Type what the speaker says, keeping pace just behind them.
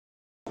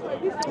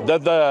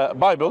that the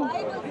Bible.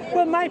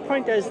 Well, my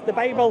point is the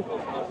Bible,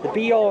 the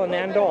be-all and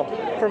end-all,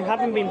 from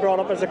having been brought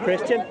up as a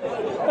Christian.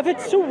 If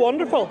it's so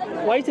wonderful,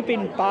 why has it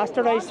been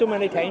bastardized so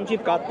many times?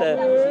 You've got the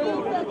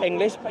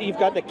English, you've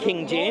got the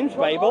King James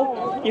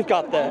Bible, you've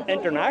got the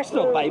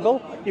International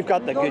Bible, you've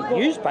got the Good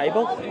News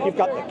Bible, you've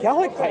got the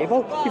Catholic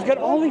Bible, you've got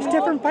all these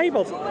different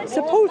Bibles,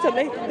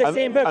 supposedly the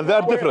same book. And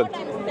they're different.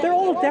 They're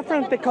all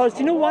different because, do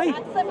you know why?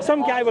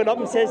 Some guy went up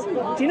and says,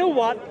 do you know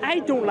what? I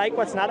don't like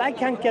what's not. I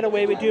can't get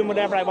away with doing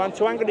whatever I want,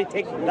 so I'm going to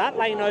take that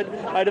line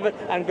out of it.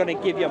 I'm going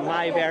to give you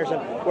my version.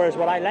 Whereas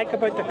what I like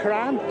about the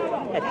Quran,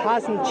 it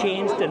hasn't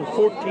changed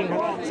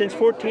since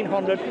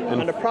 1400,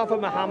 and the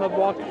Prophet Mohammed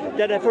walked,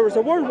 that if there was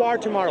a world war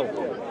tomorrow,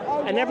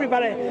 and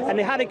everybody, and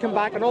they had to come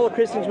back, and all the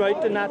Christians were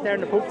out and that there,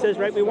 and the Pope says,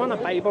 right, we want a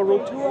Bible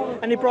wrote,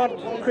 and he brought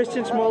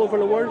Christians from all over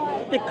the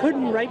world. They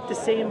couldn't write the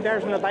same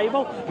version of the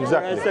Bible. Exactly.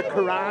 Whereas the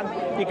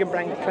Quran, you can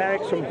bring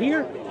clerics from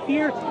here,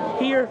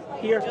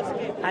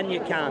 and you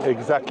can.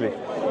 Exactly.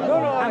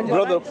 No,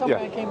 brother,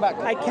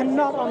 yeah. I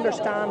cannot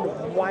understand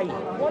why,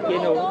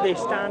 they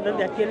stand and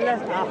that you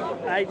left.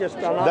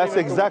 That's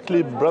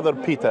exactly, Brother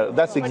Peter,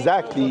 that's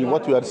exactly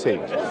what we are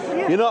saying.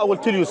 Yeah. I will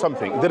tell you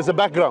something. There's a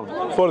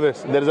background for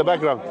this. There is a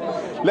background.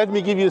 Let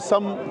me give you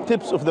some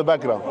tips of the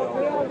background.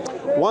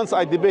 Once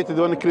I debated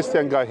one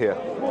Christian guy here.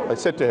 I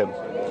said to him,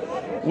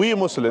 we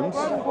Muslims,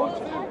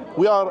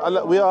 we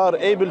are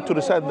able to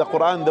recite the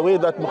Quran the way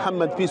that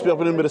Muhammad, peace be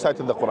upon him,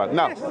 recited the Quran.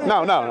 Now.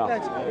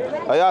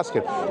 I asked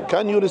him,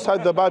 can you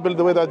recite the Bible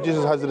the way that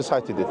Jesus has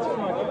recited it?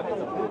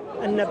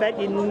 And I bet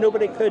you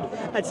nobody could.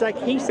 It's like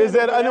he said. Is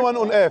there anyone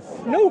on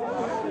earth? No.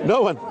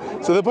 No one.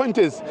 So the point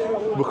is,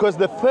 because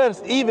the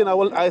first,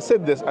 I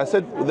said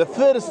the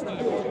first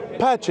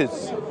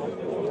patches,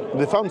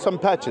 they found some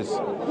patches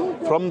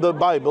from the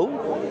Bible,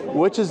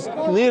 which is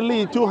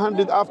nearly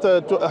 200 after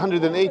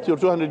 180 or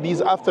 200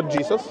 years after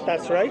Jesus.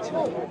 That's right.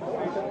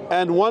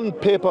 And one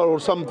paper or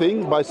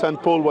something by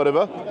St. Paul,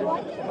 whatever.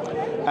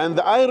 And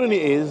the irony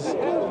is,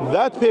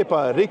 that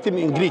paper written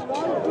in Greek.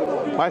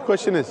 My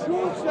question is,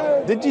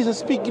 did Jesus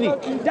speak Greek?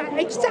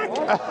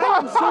 Exactly.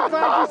 I'm so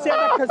glad you said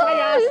that, because I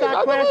asked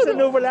that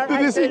question over there.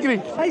 Did he speak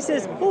Greek? I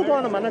says, hold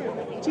on a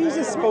minute.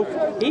 Jesus spoke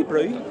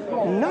Hebrew,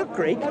 not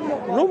Greek.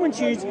 Romans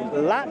used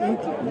Latin,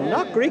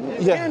 not Greek.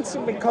 Yeah. Hence,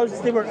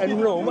 because they were in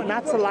Rome, and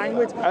that's the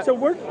language. So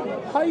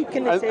how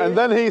can they say? And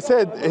then he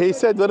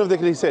said, one of the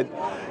he said,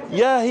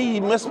 yeah, he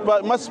must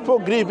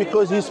spoke Greek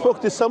because he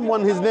spoke to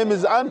someone. His name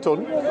is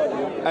Anton,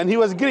 and he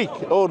was Greek,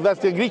 or that's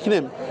the Greek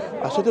name.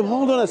 I said to him,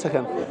 hold on a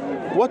second.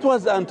 What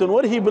was Anton?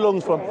 Where he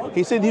belongs from?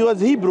 He said he was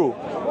Hebrew.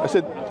 I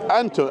said,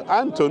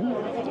 Anton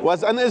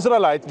was an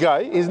Israelite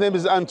guy. His name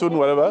is Anton,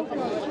 whatever.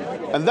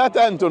 And that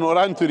Anton or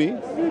Anthony,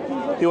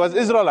 he was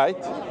Israelite.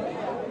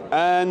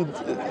 And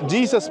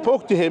Jesus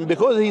spoke to him.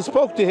 Because he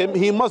spoke to him,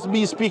 he must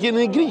be speaking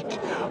in Greek.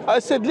 I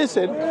said,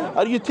 listen,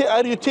 are you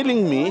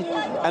telling me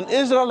an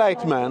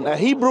Israelite man, a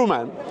Hebrew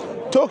man,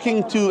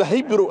 talking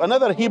to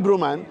another Hebrew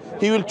man,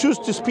 he will choose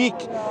to speak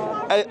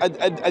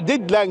a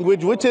dead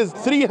language which is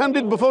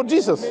 300 before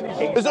Jesus?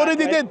 It's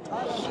already dead.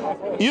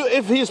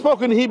 If he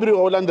spoke in Hebrew,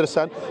 I will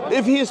understand.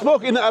 If he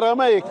spoke in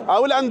Aramaic, I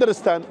will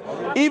understand.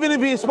 Even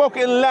if he spoke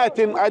in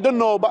Latin, I don't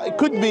know, but it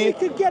could be. You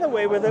could get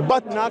away with it,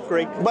 but not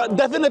Greek. But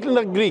definitely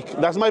not Greek.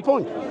 That's my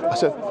point. I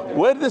said,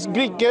 where this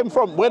Greek came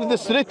from, where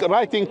this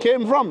writing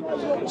came from.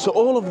 So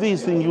all of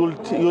these things,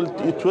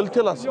 it will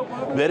tell us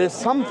there is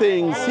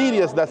something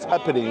serious that's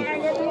happening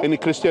in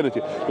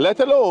Christianity. Let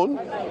alone,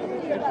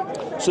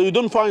 so you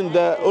don't find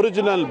the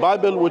original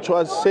Bible which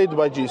was said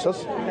by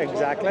Jesus.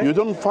 Exactly. You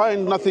don't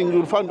find nothing.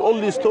 You'll find all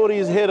these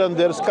stories here and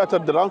there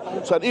scattered around.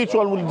 So each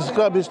one will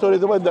describe his story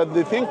the way that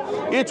they think.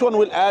 Each one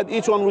will add,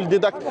 each one will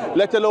deduct.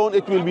 Let alone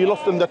it will be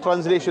lost in the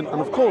translation.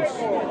 And of course,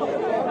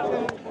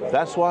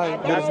 that's why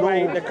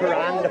the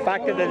Quran, the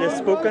fact that it is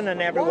spoken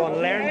and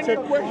everyone learns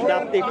it,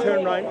 that they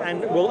turn around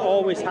and will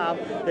always have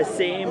the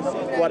same,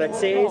 what it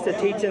says, the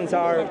teachings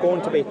are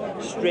going to be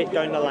straight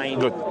down the line.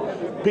 Good.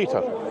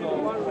 Peter,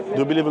 do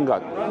you believe in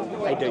God?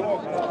 I do.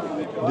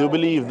 Do you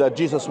believe that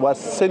Jesus was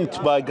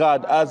sent by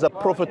God as a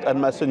prophet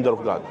and messenger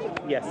of God?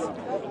 Yes.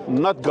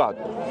 Not God?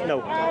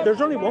 No.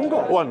 There's only one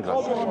God. One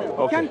God.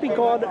 Okay. Can't be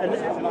God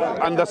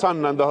and the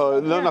Son and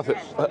nothing.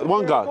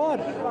 One God.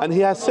 And he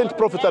has sent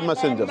prophet and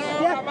messengers.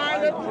 Yeah.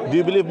 Do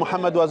you believe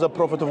Muhammad was a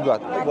prophet of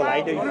God? Well,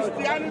 I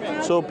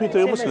do. So Peter,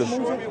 you're Muslim?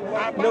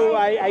 No,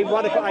 I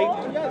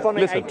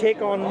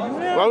take on.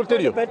 I will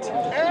tell you.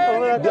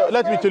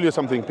 Let me tell you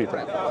something,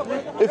 Peter.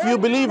 If you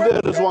believe there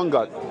is one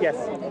God, yes.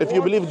 If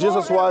you believe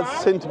Jesus was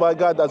sent by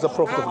God as a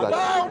prophet of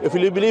God, if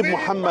you believe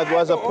Muhammad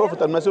was a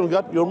prophet and messenger of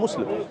God, you're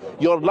Muslim.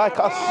 You're like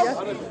us.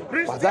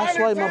 Yes. But that's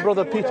why, my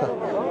brother Peter,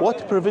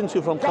 what prevents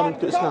you from coming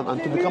to Islam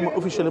and to become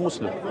officially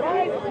Muslim?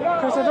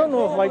 Because I don't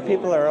know if white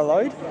people are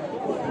allowed.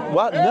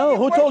 What? No,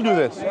 who told you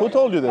this? Who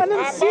told you this?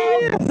 I'm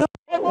serious.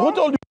 Who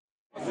told you?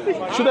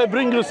 Should I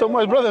bring you some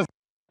white brothers?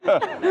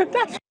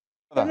 That's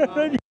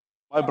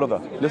My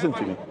brother, listen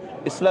to me.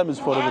 Islam is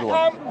for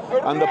everyone.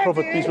 And the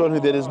Prophet, peace be upon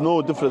him, there is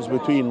no difference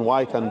between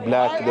white and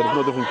black. There is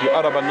no difference between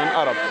Arab and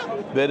non-Arab.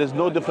 There is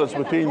no difference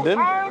between them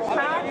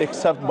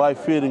except by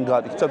fearing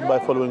God, except by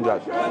following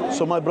God.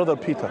 So my brother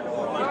Peter,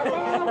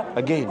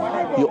 again,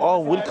 you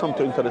all will come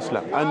to enter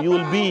Islam. And you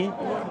will be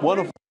one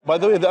of, by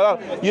the way,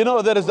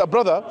 there is a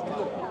brother,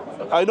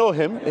 I know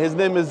him, his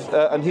name is,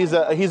 and he's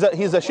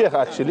a Sheikh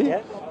actually.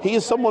 Yeah. He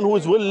is someone who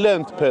is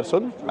well-learned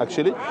person,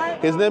 actually.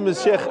 His name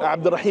is Sheikh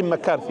Abdurrahim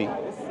McCarthy.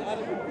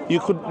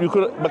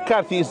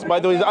 McCarthy is, by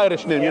the way, his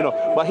Irish name, you know,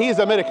 but he is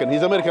American.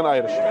 He's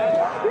American-Irish.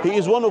 He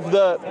is one of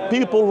the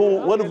people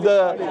one of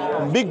the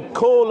big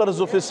callers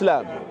of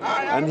Islam.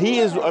 And he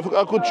is,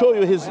 I could show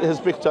you his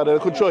picture, I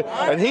could show you.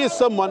 And he is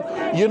someone,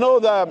 you know,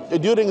 that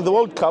during the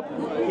World Cup,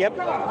 Yep.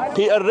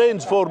 he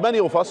arranged for many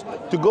of us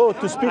to go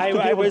to speak to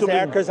people. I was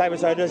there because I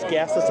was out as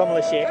guest of some of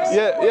the sheikhs.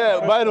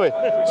 Yeah, by the way.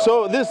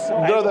 So this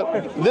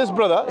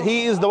brother,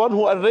 he is the one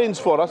who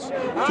arranged for us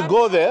to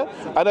go there.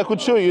 And I could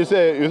show you,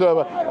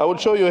 I would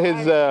show you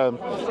his,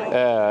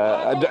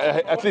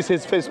 at least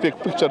his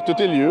Facebook picture to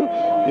tell you,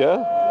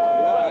 yeah.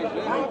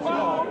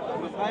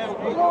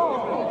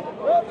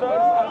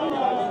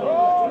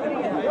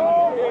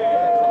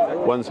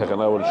 One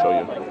second, I will show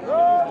you.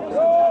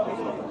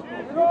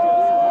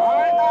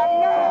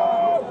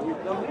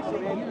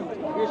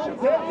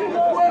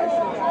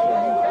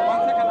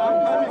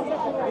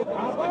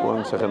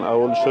 One second, I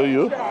will show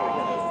you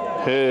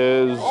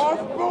his.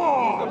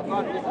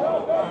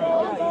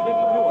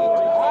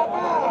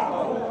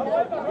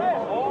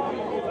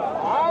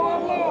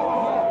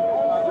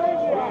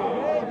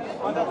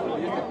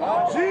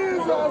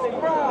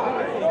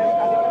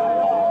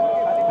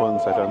 One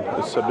second,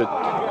 it's a bit.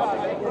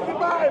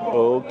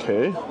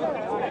 Okay.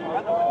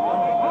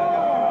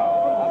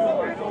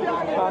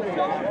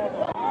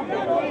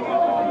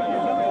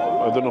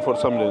 I don't know for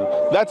some reason.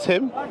 That's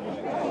him.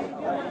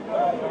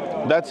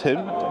 That's him.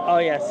 Oh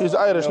yes. He's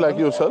Irish like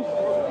yourself.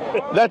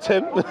 That's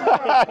him.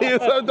 He's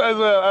sometimes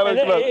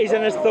Irish. He's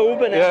in his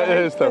thobe and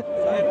yeah, his thobe.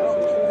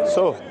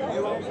 So,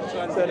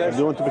 do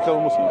you want to become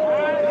a Muslim?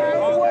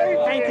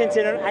 I'm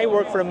considering. I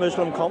work for a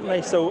Muslim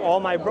company, so all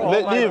my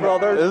brothers.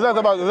 It's not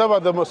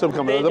about the Muslim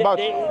company.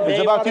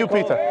 It's about you,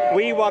 Peter.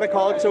 We want to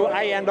call it. So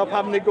I end up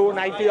having to go and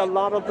I do a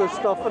lot of the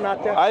stuff and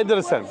that. I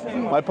understand.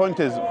 My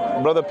point is,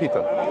 brother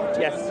Peter.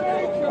 Yes.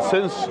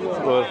 Since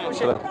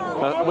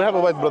we have a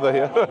white brother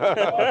here,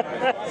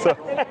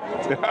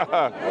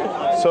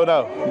 so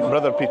now,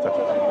 brother Peter.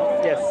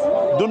 Yes.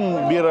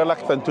 Don't be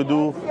reluctant to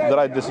do the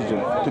right decision,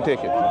 to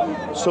take it.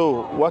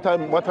 So what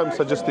I'm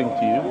suggesting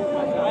to you,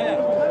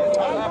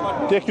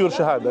 take your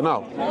shahada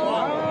now,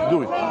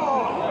 do it,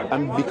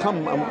 and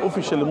become an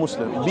official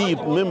Muslim. Be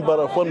a member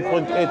of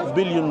 1.8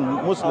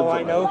 billion Muslims. Oh,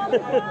 I know.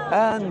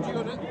 And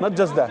not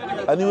just that,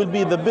 and you will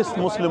be the best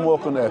Muslim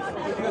walk on earth.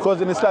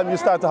 Because in Islam you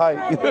start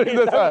high. In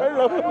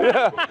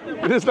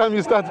Islam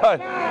you start high.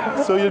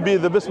 So you'll be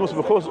the best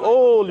Muslim because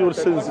all your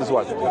sins is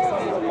wiped.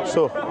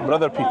 So,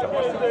 brother Peter,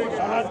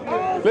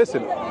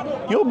 listen,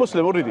 you're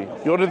Muslim already.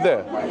 You're already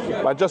there.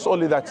 But just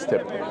only that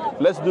step.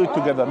 Let's do it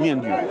together, me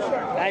and you.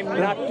 I'm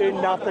not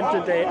doing nothing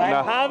today.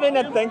 I'm having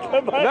a think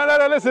about it.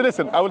 No,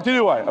 listen. I will tell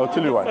you why.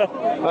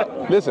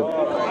 Listen,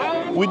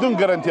 we don't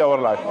guarantee our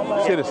life.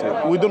 Seriously.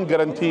 We don't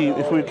guarantee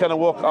if we can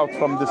walk out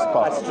from this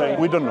path.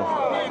 We don't know.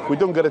 We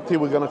don't guarantee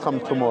we're going to come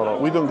tomorrow.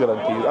 We don't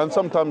guarantee. And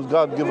sometimes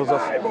God gives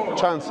us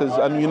chances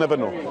and you never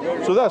know.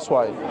 So that's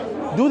why.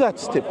 Do that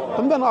step.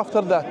 And then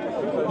after that,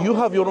 you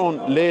have your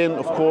own lane,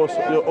 of course,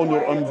 on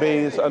your own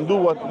base, and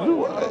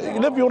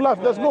live your life.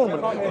 That's normal.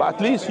 But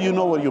at least you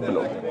know where you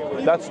belong.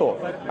 That's all.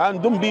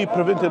 And don't be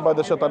prevented by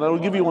the shaitan. I will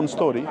give you one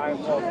story.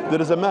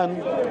 There is a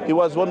man, he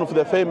was one of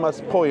the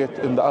famous poets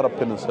in the Arab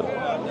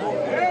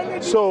Peninsula.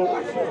 So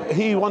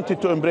he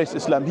wanted to embrace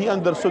Islam. He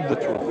understood the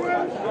truth.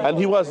 And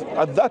he was,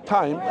 at that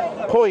time,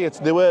 poets,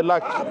 they were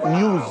like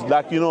news,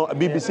 like,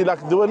 BBC,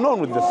 like they were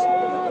known with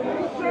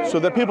this. So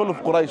the people of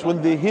Quraysh,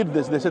 when they heard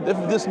this, they said, if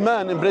this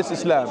man embraces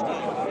Islam,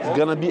 it's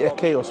going to be a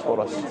chaos for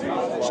us.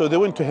 So they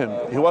went to him.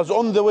 He was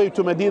on the way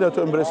to Medina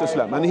to embrace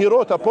Islam. And he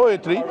wrote a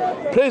poetry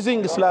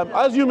praising Islam,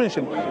 as you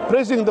mentioned,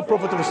 praising the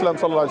Prophet of Islam,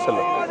 sallallahu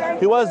alaihi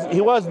wasallam.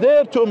 He was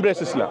there to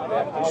embrace Islam.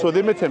 So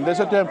they met him. They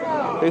said to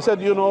him, he said,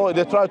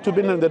 they tried to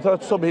pin him, they tried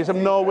to stop him. He said,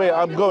 no way,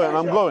 I'm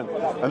going.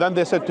 And then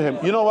they said to him,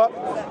 you know what?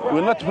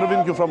 We'll not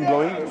prevent you from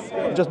going.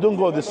 Just don't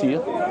go this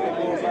year.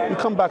 You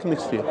come back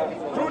next year.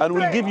 And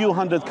we'll give you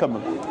 100 camel.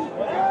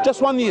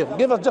 Just 1 year.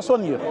 Give us just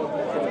 1 year.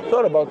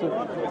 Thought about it.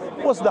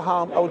 What's the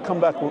harm? I will come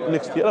back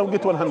next year. I will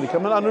get 100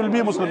 camel and we'll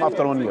be Muslim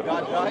after 1 year.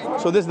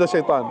 So this is the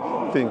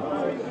shaitan thing.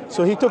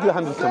 So he took the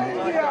 100 camel.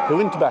 He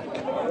went back.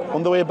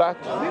 On the way back,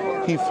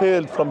 he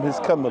failed from his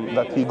camel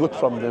that he got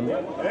from them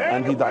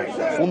and he died.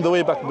 On the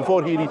way back,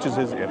 before he reaches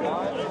his end.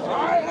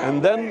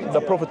 And then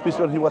the Prophet, peace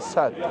be upon him, he was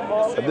sad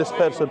that this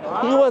person,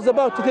 he was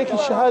about to take his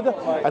shahada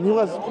and he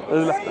was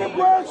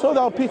reluctant. So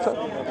now Peter,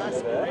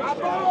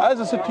 As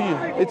I said to you,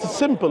 it's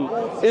simple.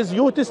 Is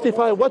you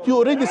testify what you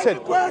already said.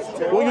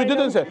 What you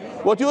didn't say.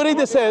 What you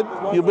already said,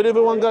 you believe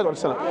in one God.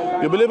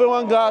 You believe in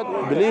one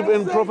God, believe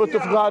in Prophet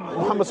of God,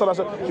 Muhammad sallallahu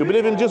alaihi wasallam. You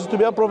believe in Jesus to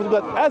be a prophet of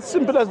God. As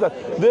simple as that.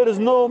 There is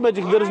no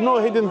magic, there is no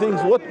hidden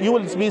things. What you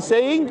will be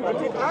saying,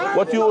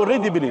 what you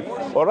already believe.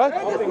 All right?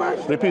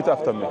 Repeat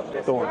after me.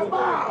 Don't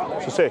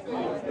worry. So say.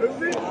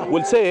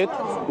 We'll say it.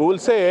 We will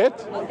say it.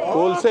 We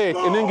will say it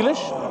in English,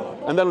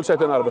 and then we'll say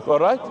it in Arabic. All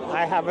right?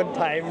 I haven't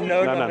time.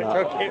 No,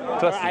 it's okay.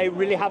 Trust me. I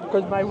really have,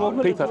 because my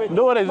woman Peter, is with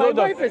no worries. my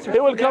No, wife is he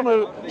will with-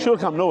 come. She will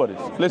come. No worries.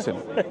 Listen,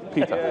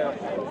 Peter.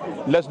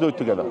 Let's do it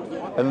together,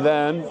 and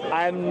then.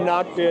 I'm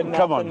not doing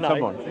Come nothing on, now.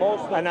 come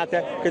on. I'm not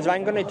there, because if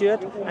I'm going to do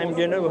it, I'm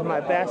doing it with my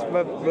best,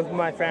 with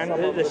my friend,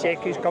 the Sheikh,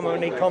 who's coming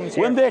when he comes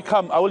here. When they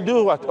come, I will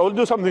do what? I will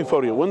do something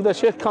for you. When the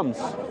Sheikh comes,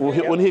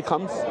 when he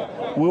comes,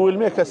 we will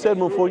make a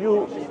sermon for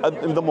you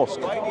in the mosque.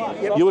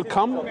 You will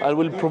come, I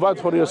will provide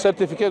for your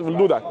certificate. We'll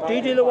do that. Do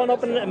you do the one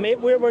up in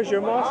where's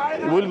your mosque?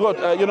 We'll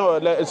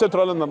go,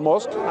 Central London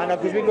Mosque. I know,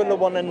 because we go to the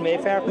one in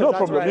Mayfair. 'cause No that's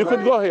problem. where I You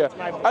could work. go here.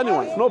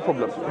 Anyway, no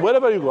problem.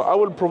 Wherever you go, I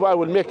will provide.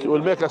 We'll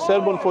make a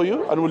sermon for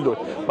you, and we'll do it.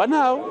 But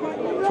now,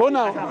 for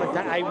now,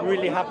 I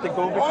really have to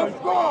go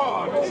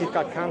because she's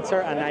got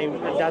cancer, and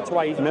that's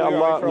why. may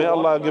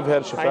Allah give her I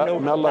shifa. know.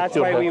 May Allah That's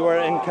cure why her. we were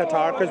in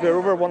Qatar, because we were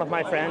over one of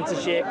my friends, the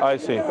Sheikh. I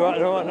see.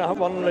 One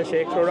of the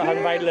Sheikhs. We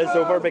invited us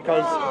over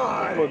because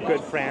we're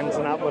good friends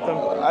and that with them.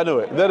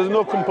 Anyway, there is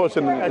no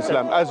compulsion in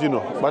Islam, as you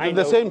know. But I at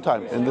the know. same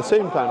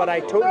time, But I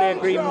totally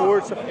agree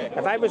more. So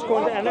if I was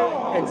going to enter,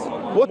 it's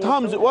what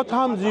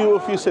harms you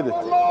if you said it?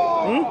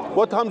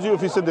 What harms you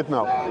if you said it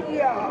now?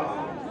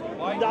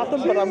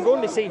 nothing. But I'm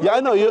going to see. Yeah, I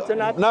know you. And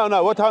that,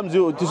 No. What harms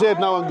you to say it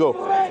now and go?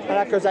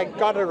 because I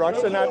got a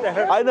rush and that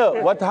there. I know.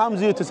 What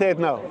harms you to say it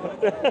now?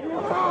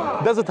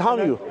 Does it harm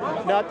you?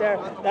 Not there.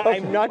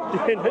 I'm not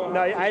doing it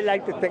now. I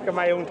like to think of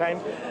my own time.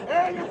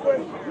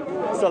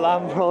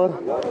 Salam, brother.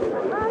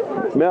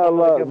 May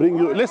Allah bring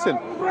you. Listen,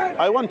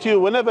 I want you,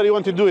 whenever you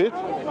want to do it,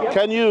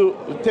 can you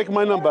take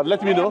my number?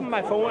 Let me I have know.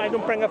 my phone. I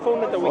don't bring a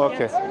phone at the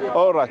weekends. Okay.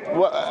 All right.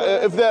 Well,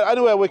 if there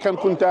anywhere we can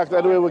contact,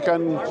 anywhere we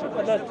can.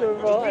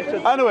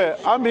 Anyway,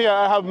 I'm here.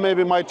 I have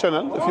maybe my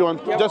channel. If you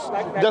want, just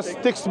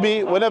text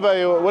me whenever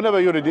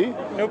you're ready.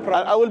 No problem.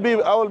 And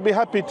I will be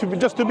happy to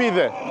be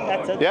there.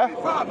 That's it.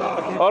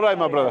 Yeah. All right,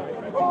 my brother.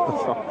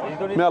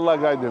 May Allah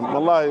guide him.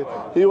 Wallahi,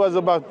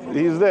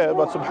 he's there,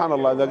 but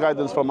subhanallah, the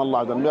guidance from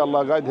Allah. And may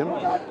Allah guide him,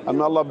 and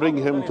may Allah bring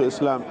him to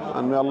Islam,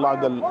 and may Allah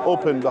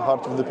open the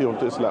heart of the people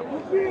to Islam.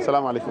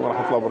 Assalamu alaikum wa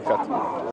rahmatullahi wa barakatuh.